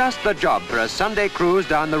 then just the job for a Sunday cruise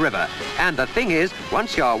down the river. And the thing is,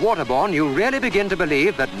 once you're waterborne, you really begin to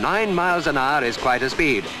believe that 9 miles an hour is quite a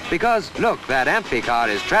speed. Because, look, that amphicar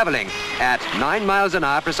is travelling at 9 miles an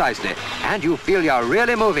hour precisely, and you feel you're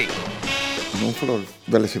really moving. An awful lot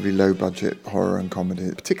of relatively low-budget horror and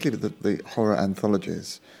comedy, particularly the horror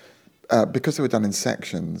anthologies. Because they were done in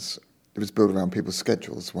sections, it was built around people's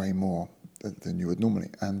schedules way more than you would normally.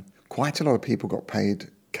 And quite a lot of people got paid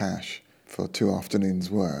cash for 2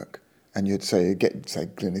 afternoons' work. And you'd get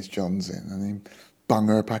Glynis Johns in, and he'd bung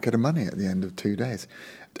her a packet of money at the end of 2 days.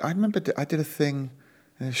 I remember I did a thing,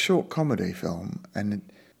 a short comedy film, and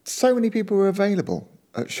so many people were available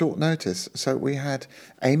at short notice. So we had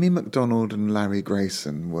Amy MacDonald and Larry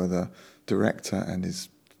Grayson were the director and his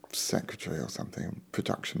secretary or something,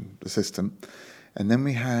 production assistant. And then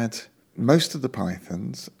we had most of the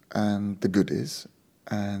Pythons and the Goodies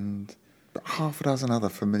and half a dozen other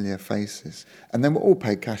familiar faces. And then we're all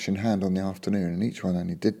paid cash in hand on the afternoon, and each one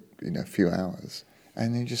only did, a few hours.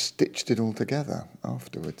 And they just stitched it all together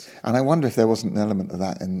afterwards. And I wonder if there wasn't an element of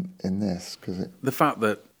that in this, because the fact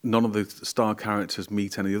that none of the star characters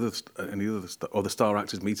meet any other, or the star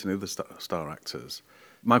actors meet any other star actors.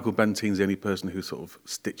 Michael Bentine's the only person who sort of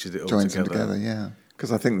stitches it all joins together. Joins them together, yeah.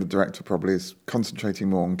 Because I think the director probably is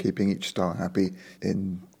concentrating more on keeping each star happy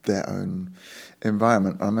in their own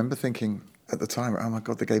environment. I remember thinking at the time, oh my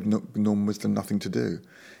God, they gave Norman Wisdom nothing to do.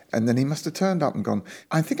 And then he must have turned up and gone,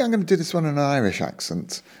 I think I'm going to do this one in an Irish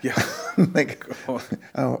accent. Yeah. Oh,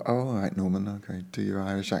 all right, Norman, okay, do your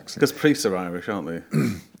Irish accent. Because priests are Irish, aren't they?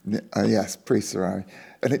 Yes, priests are Irish.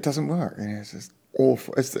 And it doesn't work. It's just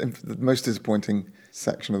awful. It's the most disappointing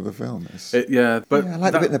section of the film. I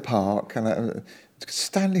like the bit in the park. And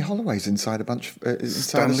Stanley Holloway's inside a bunch of...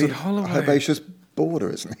 Stanley Holloway. Herbaceous border,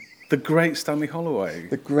 isn't he? The great Stanley Holloway.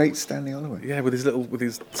 The great Stanley Holloway. Yeah, with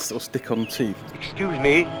his sort of stick-on teeth. Excuse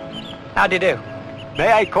me. How do you do?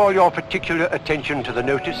 May I call your particular attention to the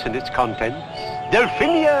notice and its contents?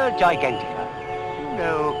 Delphinia gigantica. You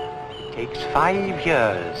know, it takes 5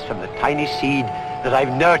 years from the tiny seed that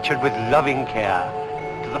I've nurtured with loving care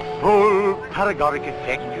to the full paregoric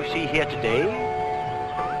effect you see here today.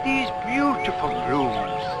 These beautiful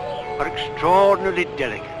blooms are extraordinarily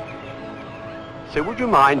delicate. So would you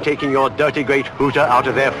mind taking your dirty great hooter out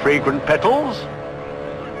of their fragrant petals?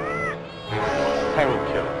 Thank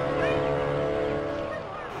you.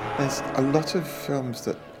 There's a lot of films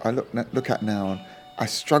that I look at now and I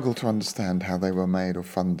struggle to understand how they were made or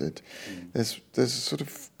funded. There's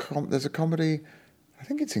a comedy, I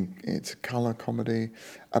think it's a colour comedy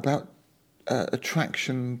about a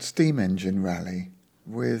traction steam engine rally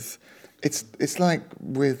with it's like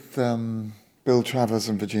with Bill Travers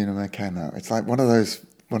and Virginia McKenna. It's like one of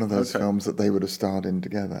those films that they would have starred in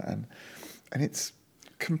together, and it's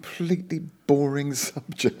completely boring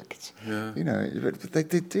subject. Yeah. But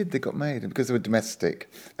they got made because they were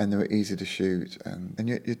domestic and they were easy to shoot, and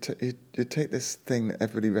you take this thing that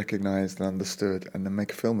everybody recognised and understood, and then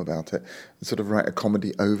make a film about it and sort of write a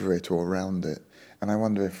comedy over it or around it. And I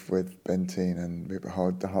wonder if with Bentine and Rupert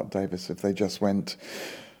Hart Davis, if they just went,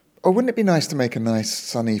 oh, wouldn't it be nice to make a nice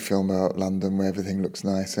sunny film about London where everything looks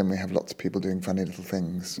nice and we have lots of people doing funny little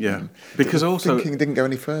things? Yeah, and because also thinking didn't go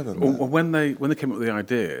any further than that. When they came up with the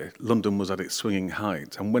idea, London was at its swinging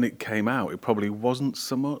height, and when it came out, it probably wasn't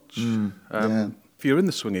so much. If you're in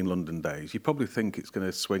the swinging London days, you probably think it's going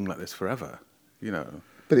to swing like this forever,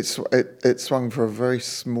 But it swung for a very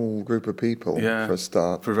small group of people for a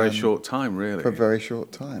start. For a very short time, really. For a very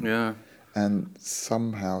short time. Yeah. And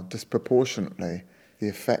somehow, disproportionately, the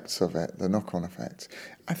effects of it, the knock-on effects.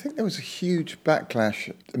 I think there was a huge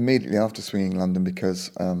backlash immediately after Swinging London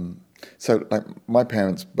because, my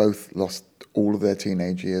parents both lost all of their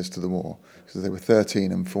teenage years to the war because they were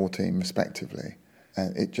 13 and 14 respectively.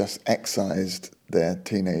 And it just excised their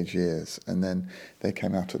teenage years. And then they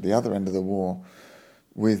came out at the other end of the war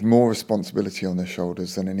with more responsibility on their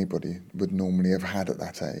shoulders than anybody would normally have had at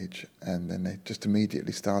that age. And then they just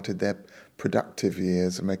immediately started their productive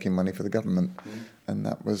years of making money for the government. And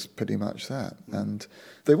that was pretty much that. And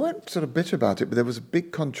they weren't sort of bitter about it, but there was a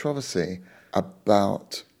big controversy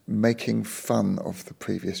about making fun of the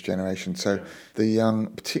previous generation. So the young,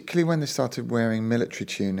 particularly when they started wearing military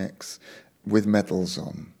tunics with medals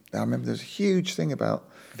on. I remember there was a huge thing about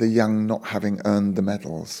the young not having earned the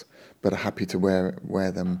medals, but are happy to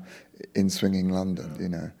wear them in Swinging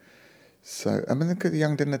London, So, the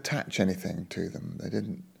young didn't attach anything to them. They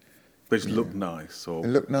didn't... They just looked nice, or they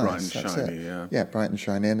looked nice, bright and shiny, yeah. Yeah, bright and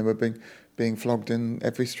shiny, and they were being flogged in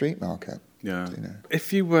every street market. Yeah. You know.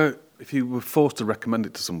 If you were forced to recommend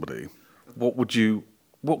it to somebody, what would you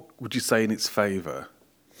say in its favour?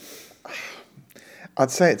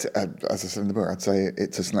 I'd say it's, as I said in the book, I'd say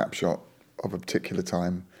it's a snapshot of a particular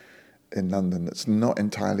time in London that's not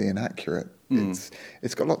entirely inaccurate.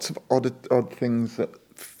 It's got lots of odd things that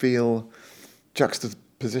feel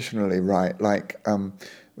juxtapositionally right, like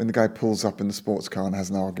when the guy pulls up in the sports car and has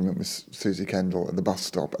an argument with Susie Kendall at the bus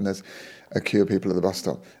stop, and there's a queue of people at the bus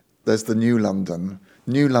stop. There's the New London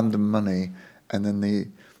money, and then the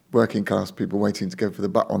working class people waiting to go for the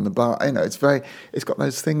butt on the bar. You know, it's got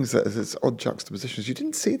those things that it's odd juxtapositions. You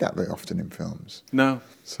didn't see that very often in films. No.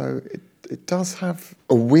 So it does have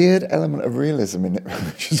a weird element of realism in it,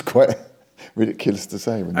 which is quite ridiculous to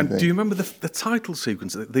say. And do you remember the title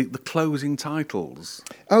sequence, the closing titles?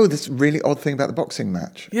 Oh, this really odd thing about the boxing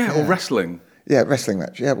match. Yeah, or wrestling. Yeah, wrestling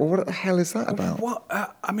match. Yeah, well, what the hell is that about? What?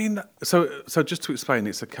 I mean, so just to explain,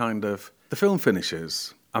 it's a kind of... The film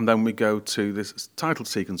finishes, and then we go to this title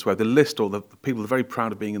sequence where they list all the people who are very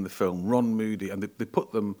proud of being in the film, Ron Moody, and they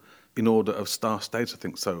put them in order of star status, I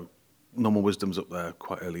think. So Norman Wisdom's up there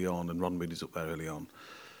quite early on, and Ron Moody's up there early on.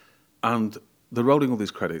 And they're rolling all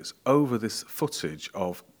these credits over this footage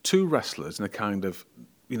of two wrestlers in a kind of,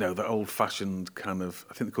 you know, the old-fashioned kind of,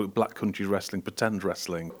 I think they call it black country wrestling, pretend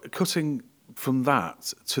wrestling, cutting from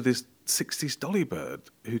that to this 60s Dolly Bird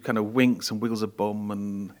who kind of winks and wiggles a bum.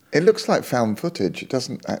 And it looks like found footage. It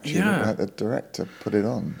doesn't actually look like the director put it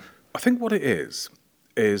on. I think what it is,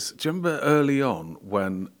 do you remember early on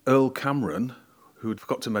when Earl Cameron, who we'd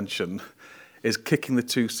forgot to mention, is kicking the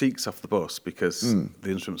two Sikhs off the bus because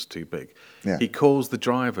the instrument's too big. Yeah. He calls the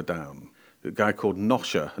driver down, a guy called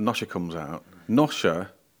Nosher, and Nosher comes out. Nosher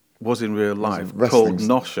was in real life called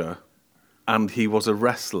Nosher, and he was a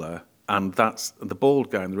wrestler, and that's the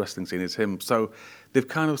bald guy in the wrestling scene is him. So they've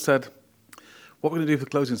kind of said, what we're going to do for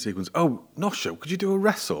the closing sequence, Nosher, could you do a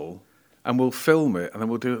wrestle? And we'll film it, and then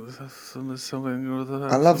we'll do something or other.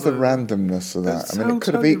 I love the randomness of that. I mean, it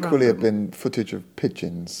could have equally have been footage of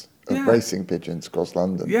pigeons, of racing pigeons across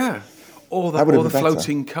London. Yeah. Or the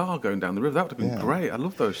floating car going down the river. That would have been great. I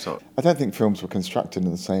love those shots. I don't think films were constructed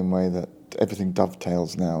in the same way that everything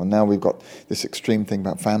dovetails now. And now we've got this extreme thing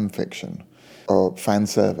about fan fiction, or fan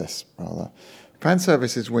service, rather. Fan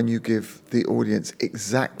service is when you give the audience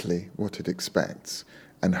exactly what it expects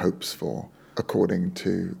and hopes for, according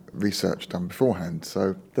to research done beforehand.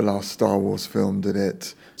 So the last Star Wars film did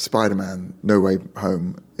it. Spider-Man No Way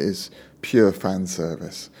Home is pure fan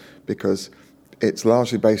service because it's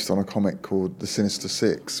largely based on a comic called The Sinister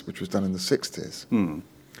Six, which was done in the 60s,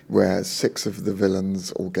 where 6 of the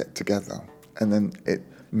villains all get together. And then it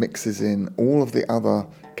mixes in all of the other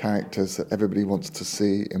characters that everybody wants to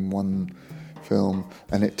see in one film,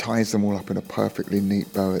 and it ties them all up in a perfectly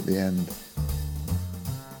neat bow at the end.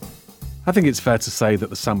 I think it's fair to say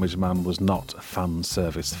that The Sandwich Man was not a fan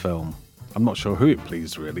service film. I'm not sure who it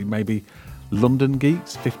pleased, really. Maybe London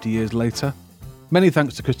geeks 50 years later? Many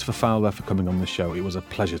thanks to Christopher Fowler for coming on the show. It was a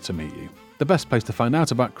pleasure to meet you. The best place to find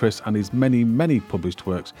out about Chris and his many, many published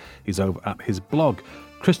works is over at his blog,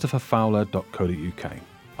 christopherfowler.co.uk.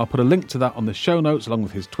 I'll put a link to that on the show notes along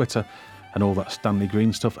with his Twitter and all that Stanley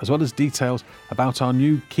Green stuff, as well as details about our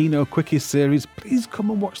new Kino Quickies series. Please come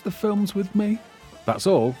and watch the films with me. That's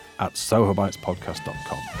all at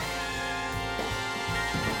sohobitespodcast.com.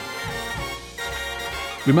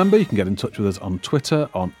 Remember, you can get in touch with us on Twitter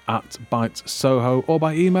on @BitesSoho or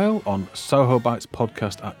by email on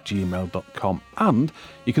sohobitespodcast@gmail.com. And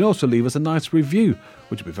you can also leave us a nice review,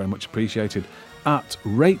 which would be very much appreciated, at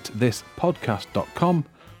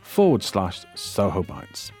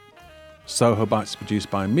ratethispodcast.com/SohoBites. Soho Bites is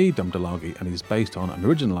produced by me, Dom DeLargy, and is based on an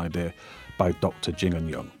original idea by Dr. Jing-Un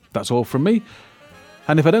Young. That's all from me.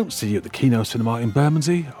 And if I don't see you at the Kino Cinema in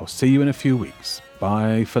Bermondsey, I'll see you in a few weeks.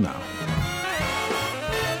 Bye for now.